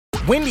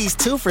Wendy's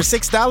 2 for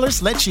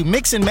 $6 lets you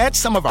mix and match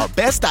some of our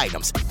best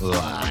items,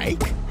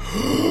 like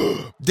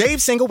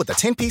Dave Single with a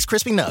 10-piece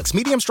crispy nugs,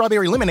 medium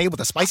strawberry lemonade with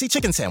a spicy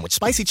chicken sandwich,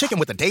 spicy chicken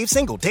with a Dave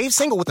Single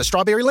with a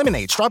strawberry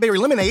lemonade,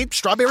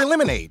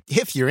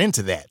 if you're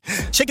into that.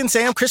 Chicken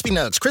Sam, crispy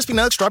nugs,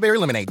 strawberry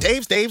lemonade,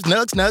 Dave's,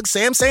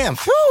 nugs, Sam.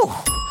 Whew.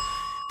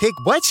 Pick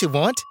what you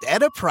want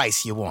at a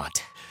price you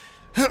want.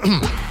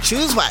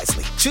 Choose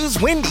wisely.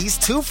 Choose Wendy's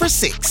 2 for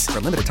 $6. For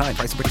a limited time,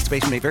 price and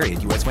participation may vary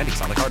at U.S. Wendy's.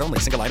 On the card only.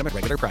 Single item at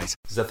regular price.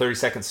 This is a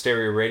 30-second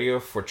stereo radio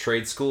for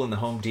Trade School in the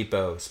Home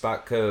Depot.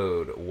 Spot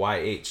code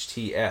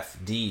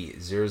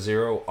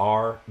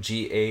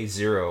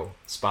YHTFD00RGA0.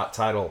 Spot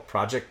title,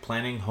 Project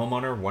Planning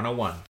Homeowner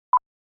 101.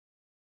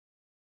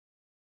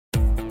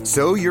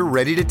 So you're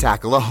ready to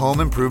tackle a home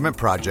improvement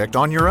project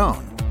on your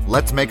own.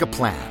 Let's make a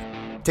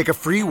plan. Take a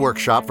free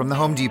workshop from the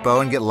Home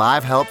Depot and get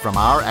live help from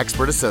our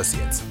expert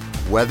associates.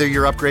 Whether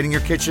you're upgrading your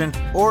kitchen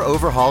or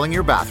overhauling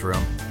your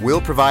bathroom,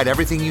 we'll provide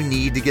everything you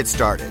need to get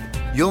started.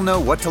 You'll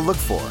know what to look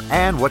for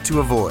and what to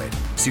avoid,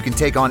 so you can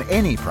take on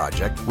any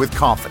project with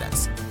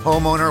confidence.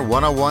 Homeowner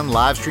 101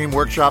 live stream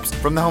workshops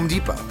from the Home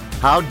Depot.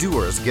 How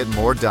doers get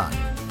more done.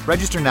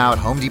 Register now at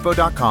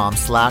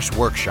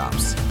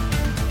homedepot.com/workshops.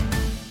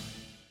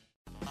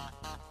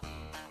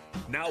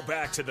 Now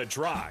back to The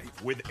Drive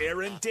with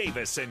Aaron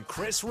Davis and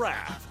Chris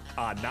Raff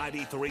on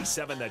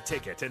 93.7 The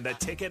Ticket and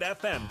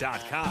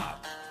theticketfm.com.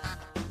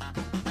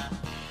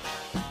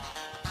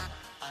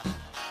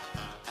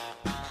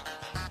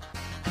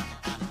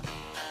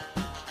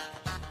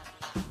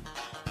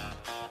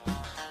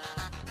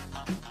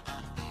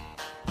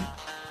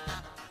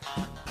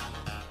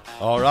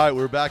 All right,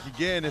 we're back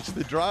again. It's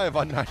The Drive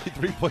on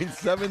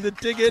 93.7 The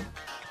Ticket.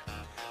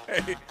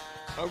 Hey,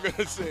 I'm going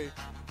to say,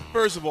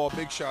 first of all,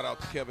 big shout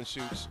out to Kevin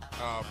Shoots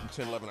from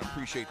 1011. I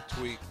appreciate the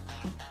tweet.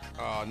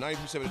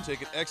 93.7 The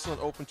Ticket. Excellent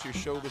open to your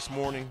show this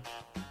morning.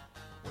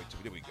 Wait,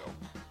 there we go.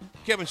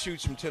 Kevin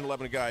Shoots from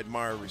 1011, a guy I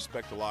admire,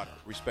 respect a lot,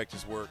 respect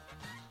his work.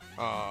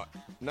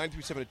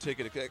 93.7 The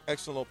Ticket.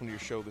 Excellent open to your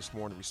show this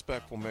morning.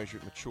 Respectful,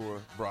 measured, mature.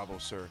 Bravo,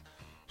 sir.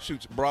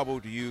 Shoots, bravo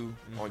to you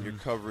on your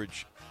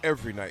coverage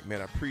every night,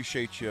 man. I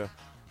appreciate you,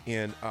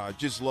 and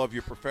just love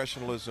your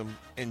professionalism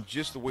and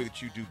just the way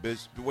that you do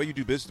business, the way you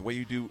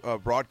do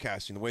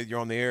broadcasting, the way you're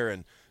on the air,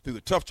 and through the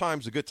tough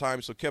times, the good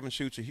times. So, Kevin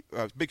Shoots,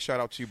 a big shout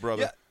out to you,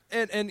 brother.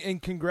 Yeah,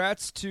 and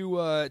congrats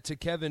to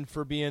Kevin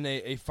for being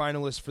a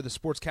finalist for the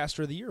Sportscaster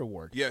of the Year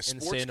award. Yes,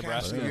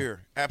 Sportscaster of the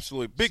Year,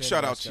 absolutely. Big State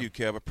shout Nebraska. out to you,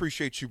 Kev.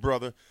 Appreciate you,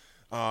 brother.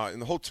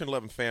 And the whole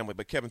 1011 family.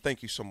 But, Kevin,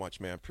 thank you so much,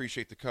 man.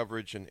 Appreciate the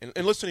coverage and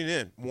listening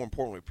in, more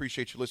importantly.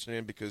 Appreciate you listening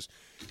in because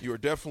you are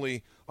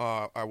definitely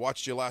I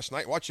watched you last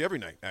night. Watch you every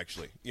night,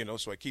 actually.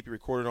 So I keep you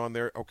recorded on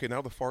there. Okay,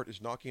 now the fart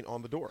is knocking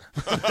on the door.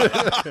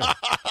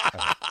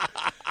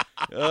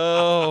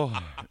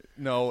 Oh,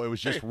 no, it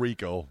was just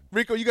Rico.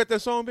 Rico, you got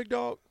that song, big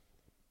dog?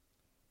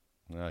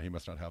 He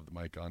must not have the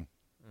mic on.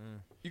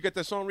 You got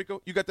that song,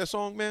 Rico? You got that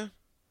song, man?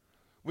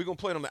 We're going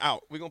to play it on the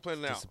out.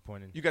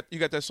 Disappointing. You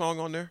got that song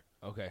on there?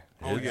 Okay.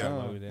 Oh, yeah.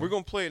 We're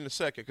going to play it in a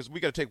second because we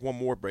got to take one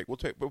more break. We'll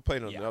play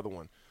it on the other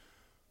one.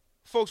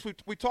 Folks,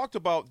 we talked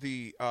about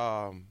the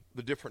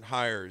different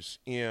hires,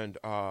 and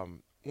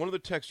one of the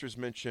texters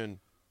mentioned,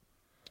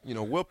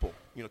 Whipple,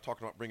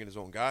 talking about bringing his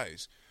own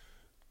guys.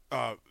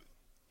 I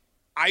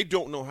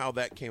don't know how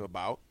that came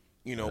about,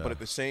 but at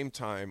the same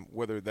time,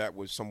 whether that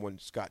was someone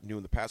Scott knew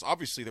in the past,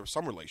 obviously there was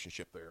some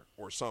relationship there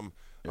or some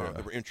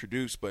that were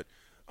introduced, but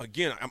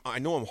again, I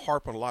know I'm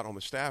harping a lot on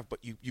the staff, but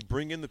you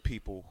bring in the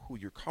people who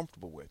you're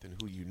comfortable with and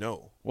who you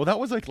know. Well, that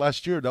was like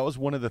last year. That was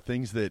one of the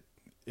things that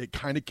it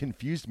kind of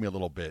confused me a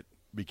little bit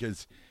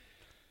because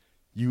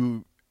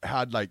you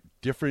had like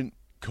different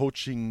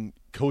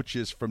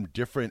coaches from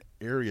different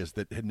areas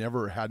that had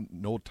never had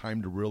no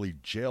time to really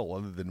gel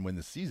other than when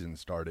the season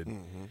started.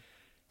 Mm-hmm.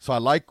 So I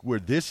like where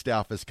this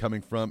staff is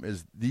coming from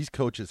is these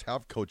coaches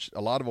have coached,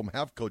 a lot of them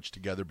have coached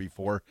together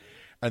before,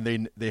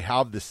 and they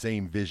have the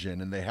same vision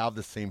and they have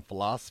the same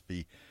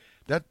philosophy.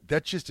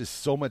 That just is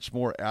so much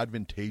more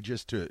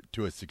advantageous to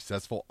a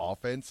successful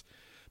offense.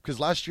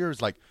 Because last year it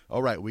was like,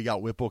 all right, we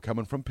got Whipple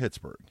coming from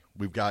Pittsburgh.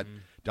 We've got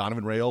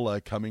Donovan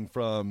Raiola coming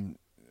from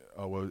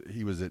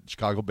he was at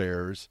Chicago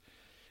Bears.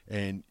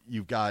 And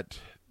you've got,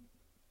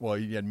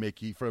 you had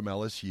Mickey from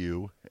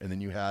LSU, and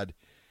then you had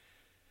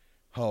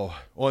and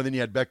then you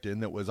had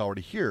Becton that was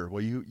already here.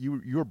 Well,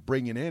 you were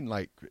bringing in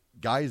like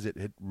guys that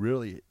had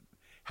really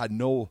had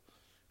no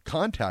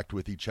contact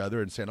with each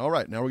other and saying, all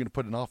right, now we're going to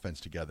put an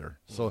offense together.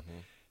 So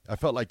I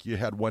felt like you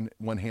had one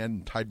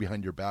hand tied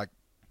behind your back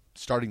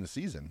starting the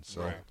season.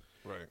 So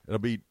right. It'll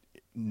be,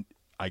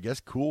 I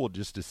guess, cool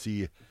just to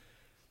see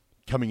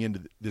coming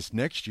into this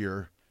next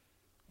year,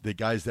 the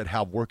guys that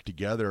have worked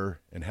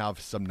together and have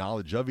some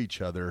knowledge of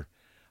each other.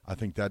 I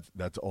think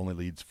that's only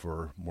leads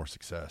for more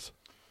success.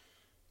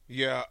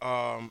 Yeah.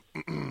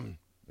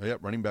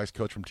 Running backs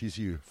coach from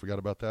TCU. Forgot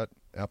about that.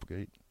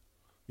 Applegate.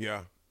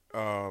 Yeah.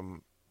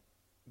 What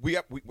do you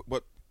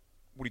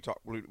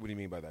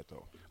mean by that,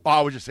 though? Oh,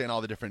 I was just saying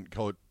all the different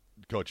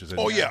coaches.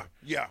 Oh, yeah.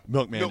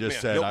 Milkman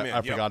just said, Milkman,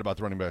 I forgot about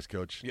the running backs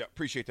coach. Yeah,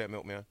 appreciate that,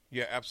 Milkman.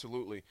 Yeah,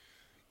 absolutely.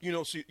 You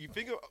know, so you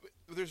figure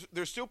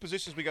there's still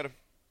positions we got to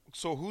 –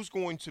 so who's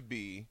going to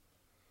be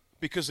 –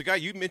 because the guy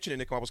you mentioned,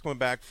 Nick, I was coming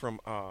back from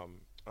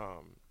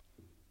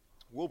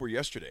Wilbur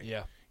yesterday.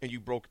 Yeah. And you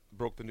broke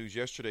the news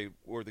yesterday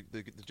where the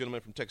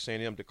gentleman from Texas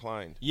A&M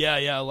declined. Yeah,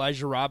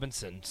 Elijah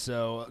Robinson.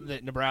 So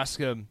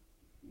Nebraska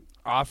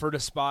offered a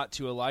spot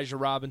to Elijah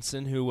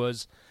Robinson, who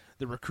was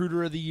the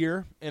recruiter of the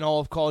year in all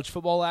of college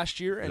football last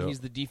year, and he's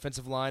the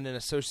defensive line and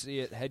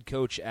associate head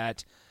coach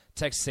at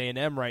Texas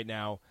A&M right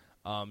now.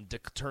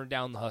 Turn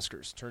down the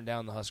Huskers.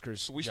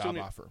 Job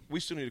offer. We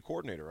still need a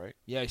coordinator, right?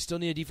 Yeah, you still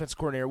need a defense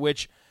coordinator,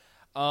 which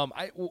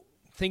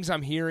things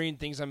I'm hearing,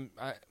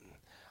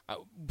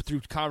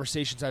 through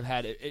conversations I've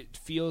had, it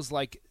feels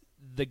like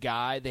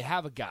they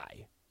have a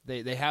guy.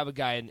 They have a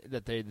guy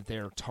that they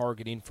are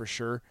targeting for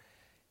sure.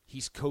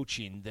 He's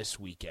coaching this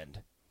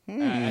weekend.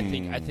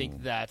 I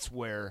think that's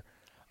where.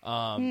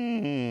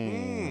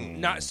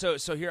 Not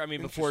so here. I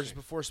mean,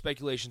 before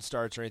speculation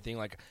starts or anything,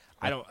 like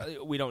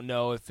we don't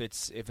know if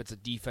it's a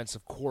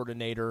defensive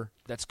coordinator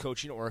that's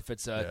coaching or if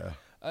it's an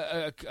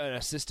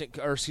assistant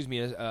or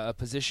a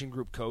position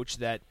group coach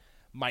that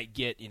might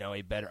get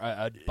a better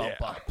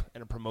bump up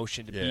and a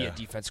promotion to be a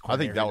defense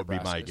coordinator. I think that would be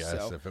Nebraska, my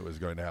guess if it was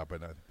going to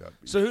happen.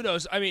 So who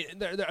knows? I mean,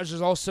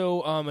 there's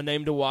also a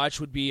name to watch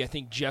would be, I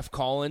think, Jeff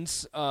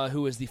Collins,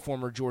 who is the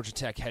former Georgia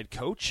Tech head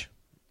coach,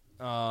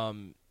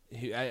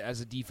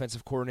 as a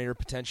defensive coordinator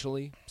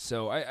potentially.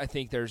 So I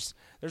think there's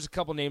a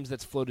couple names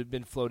that's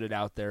been floated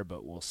out there,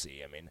 but we'll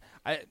see. I mean,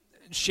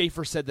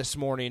 Schaefer said this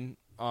morning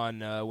on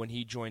when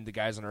he joined the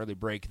guys on early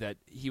break that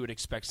he would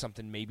expect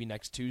something maybe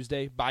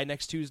by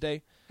next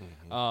Tuesday.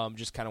 Mm-hmm.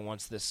 Just kind of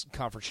once this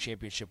conference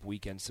championship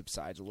weekend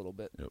subsides a little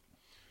bit. Yep.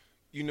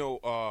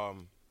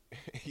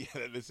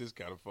 This is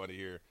kind of funny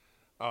here.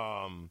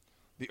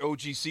 The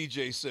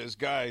OGCJ says,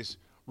 guys,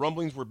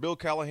 rumblings were Bill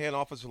Callahan,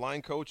 offensive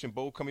line coach, and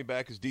Bo coming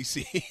back as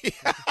DC.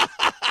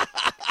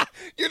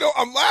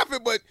 I'm laughing,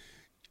 but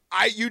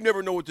you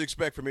never know what to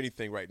expect from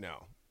anything right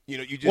now.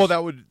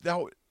 That would.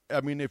 I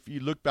mean, if you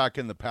look back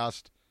in the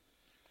past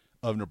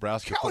of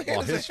Nebraska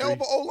football history, hell of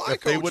an O-line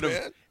coach,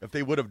 man. If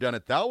they would have done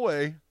it that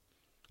way,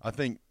 I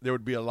think there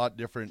would be a lot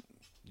different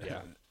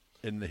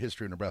in the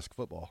history of Nebraska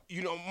football.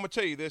 I'm going to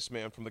tell you this,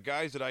 man, from the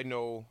guys that I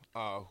know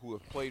who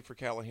have played for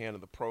Callahan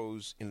in the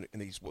pros, and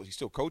he's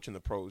still coaching the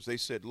pros, they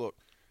said, look,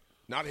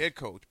 not head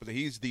coach, but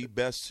he's the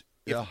best,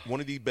 one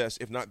of the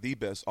best, if not the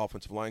best,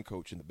 offensive line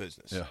coach in the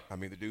business. Yeah. I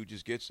mean, the dude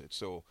just gets it.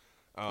 So,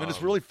 and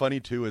it's really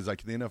funny, too, is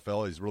like the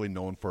NFL is really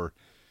known for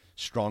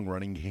strong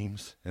running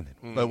games, and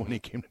then, but when he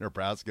came to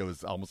Nebraska, it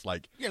was almost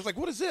like, it's like,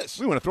 what is this?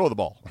 We want to throw the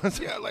ball.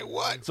 Yeah, like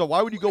what? So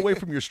why would you go away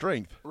from your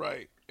strength?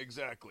 Right,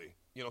 exactly.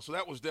 So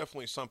that was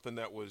definitely something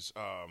that was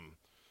odd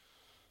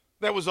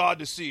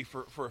to see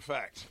for a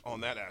fact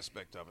on that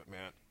aspect of it,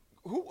 man.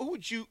 Who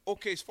would you?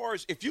 Okay, as far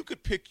as if you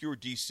could pick your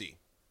DC,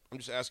 I'm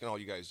just asking all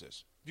you guys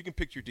this: if you can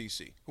pick your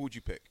DC, who would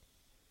you pick?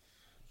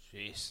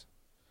 Jeez,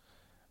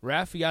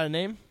 Raph, you got a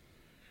name?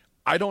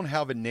 I don't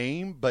have a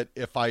name, but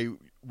if I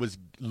was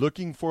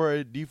looking for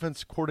a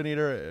defense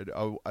coordinator,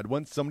 I'd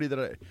want somebody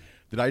that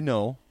I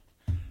know,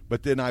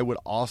 but then I would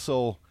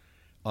also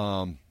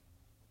want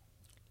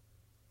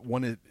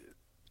to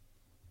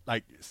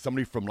like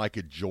somebody from like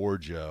a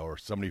Georgia or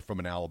somebody from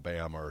an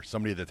Alabama or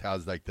somebody that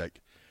has like that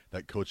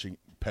coaching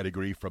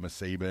pedigree from a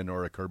Saban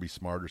or a Kirby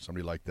Smart or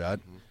somebody like that.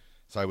 Mm-hmm.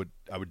 So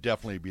I would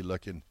definitely be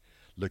looking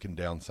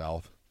down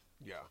south.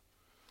 Yeah,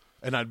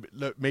 and I'd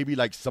maybe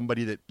like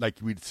somebody that like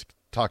we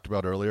talked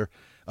about earlier,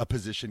 a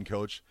position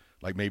coach,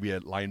 like maybe a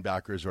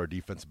linebackers or a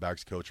defensive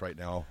backs coach right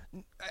now.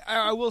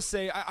 I will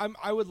say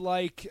I would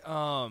like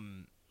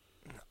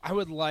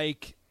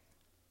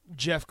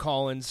Jeff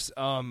Collins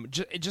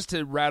just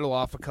to rattle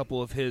off a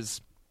couple of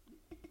his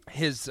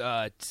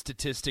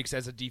statistics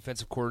as a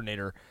defensive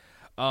coordinator.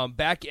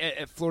 Back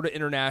at Florida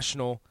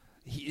International,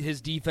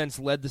 his defense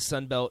led the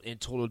Sun Belt in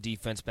total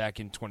defense back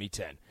in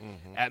 2010.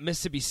 Mm-hmm. At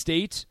Mississippi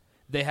State,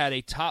 they had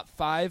a top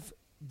 5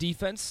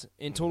 defense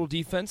in total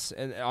defense,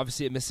 and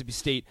obviously at Mississippi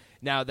State.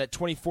 Now, that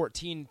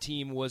 2014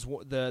 team was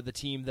the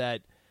team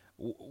that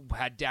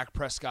had Dak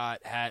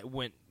Prescott,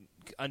 went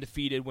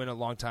undefeated, went a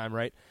long time,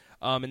 right?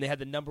 And they had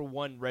the number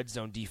 1 red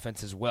zone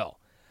defense as well.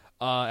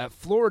 At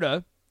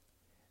Florida,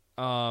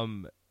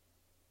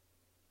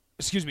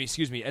 excuse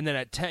me, and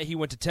then he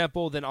went to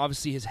Temple. Then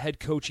obviously his head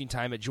coaching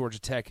time at Georgia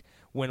Tech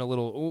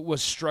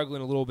was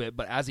struggling a little bit,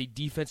 but as a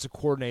defensive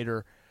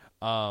coordinator,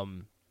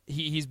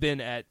 he's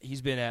been at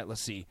let's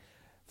see,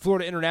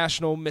 Florida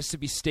International,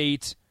 Mississippi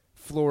State,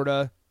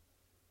 Florida,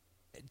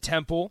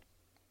 Temple,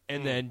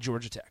 and then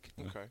Georgia Tech.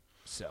 Okay.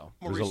 So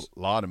there's a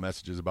lot of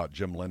messages about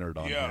Jim Leonard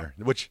on here,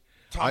 which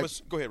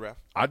Thomas, go ahead, Raph.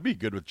 I'd be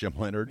good with Jim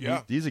Leonard.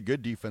 Yeah. He's a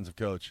good defensive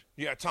coach.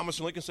 Yeah, Thomas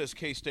and Lincoln says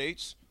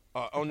K-State's.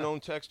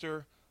 Unknown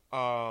texter.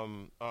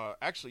 Ends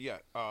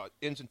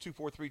in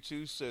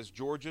 2432 says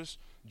Georgia's.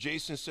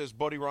 Jason says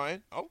Buddy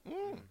Ryan.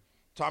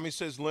 Tommy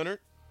says Leonard.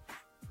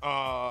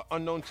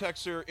 Unknown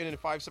texter in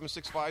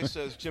 5765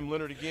 says Jim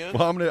Leonard again.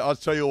 Well, I'll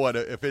tell you what.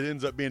 If it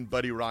ends up being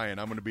Buddy Ryan,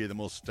 I'm going to be the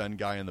most stunned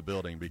guy in the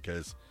building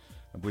because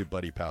I believe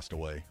Buddy passed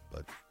away.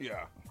 But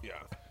yeah.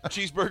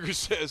 Cheeseburger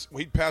says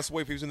he passed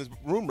away if he was in this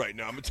room right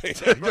now. I'm going to tell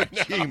you that right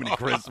now. Jiminy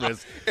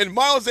Christmas. And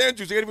Miles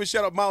Andrews, I got to give a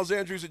shout out Miles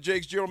Andrews at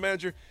Jake's general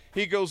manager.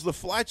 He goes, the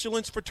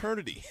flatulence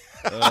fraternity.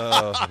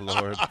 Oh,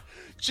 Lord.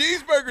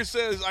 Cheeseburger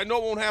says, I know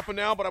it won't happen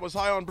now, but I was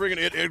high on bringing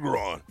Ed Edgar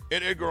on.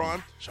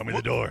 Show me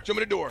the door. Show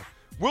me the door.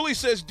 Willie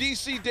says,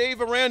 DC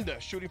Dave Aranda,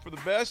 shooting for the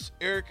best.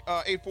 Eric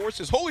 84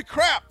 says, holy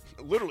crap.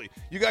 Literally,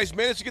 you guys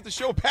managed to get the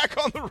show back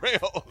on the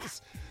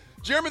rails.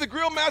 Jeremy the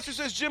Grill Master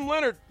says Jim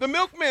Leonard. The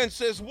Milkman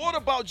says, what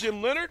about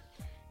Jim Leonard?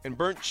 And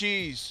Burnt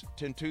Cheese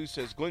 10-2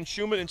 says Glenn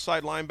Schumann,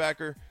 inside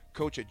linebacker,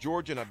 coach at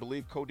Georgia, and I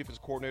believe co-defense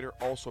coordinator,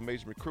 also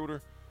amazing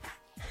recruiter.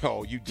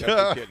 Oh, you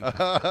definitely kidding.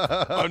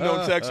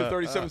 Unknown texter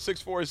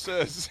 3764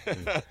 says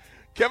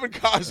Kevin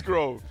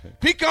Cosgrove.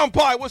 Pecan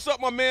Pie, what's up,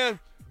 my man?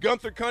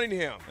 Gunther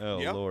Cunningham. Oh,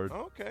 yep. Lord.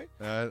 Okay.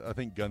 I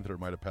think Gunther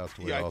might have passed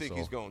away also. Yeah, I think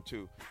he's going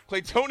too.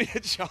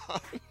 Claytonia John.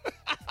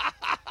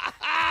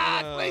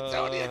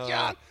 Claytonia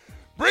John.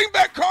 Bring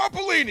back Carl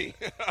Pelini.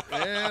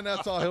 And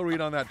that's all he'll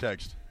read on that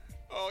text.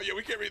 Oh, yeah,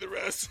 we can't read the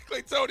rest.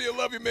 Claytonia,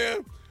 love you,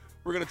 man.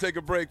 We're going to take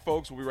a break,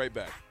 folks. We'll be right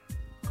back.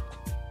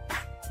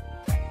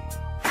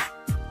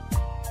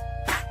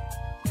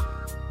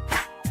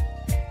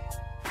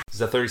 This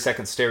is a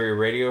 30-second stereo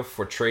radio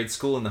for trade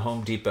school in the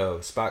Home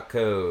Depot. Spot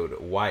code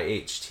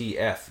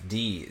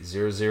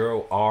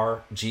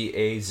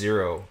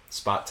YHTFD00RGA0.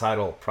 Spot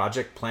title,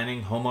 Project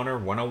Planning Homeowner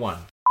 101.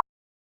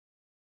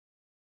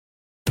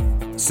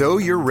 So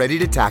you're ready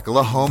to tackle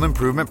a home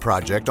improvement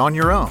project on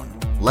your own.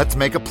 Let's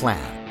make a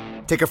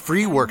plan. Take a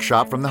free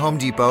workshop from the Home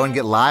Depot and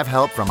get live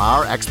help from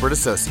our expert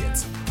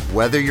associates.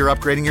 Whether you're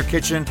upgrading your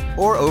kitchen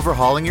or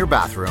overhauling your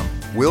bathroom,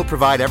 we'll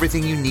provide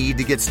everything you need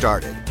to get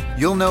started.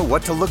 You'll know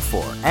what to look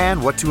for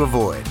and what to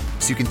avoid,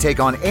 so you can take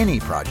on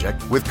any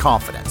project with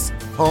confidence.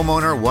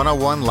 Homeowner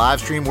 101 live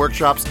stream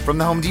workshops from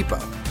the Home Depot.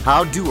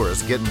 How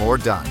doers get more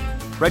done.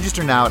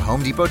 Register now at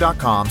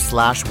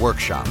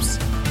homedepot.com/workshops.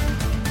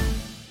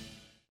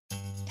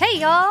 Hey,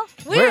 y'all.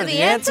 We're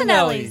the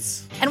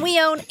Antonellis. And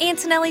we own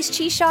Antonelli's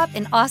Cheese Shop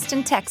in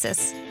Austin,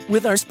 Texas.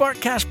 With our Spark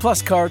Cash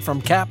Plus card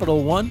from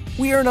Capital One,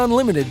 we earn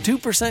unlimited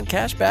 2%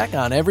 cash back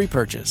on every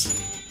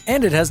purchase.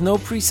 And it has no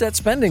preset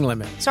spending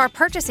limit. So our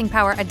purchasing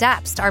power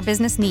adapts to our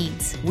business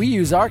needs. We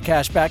use our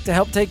cash back to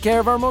help take care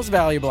of our most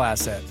valuable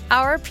asset.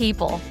 Our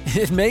people.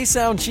 It may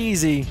sound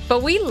cheesy,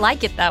 but we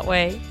like it that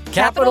way.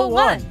 Capital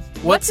One.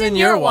 What's in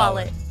your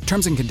wallet?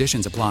 Terms and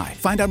conditions apply.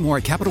 Find out more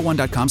at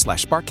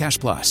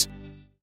CapitalOne.com/SparkCashPlus.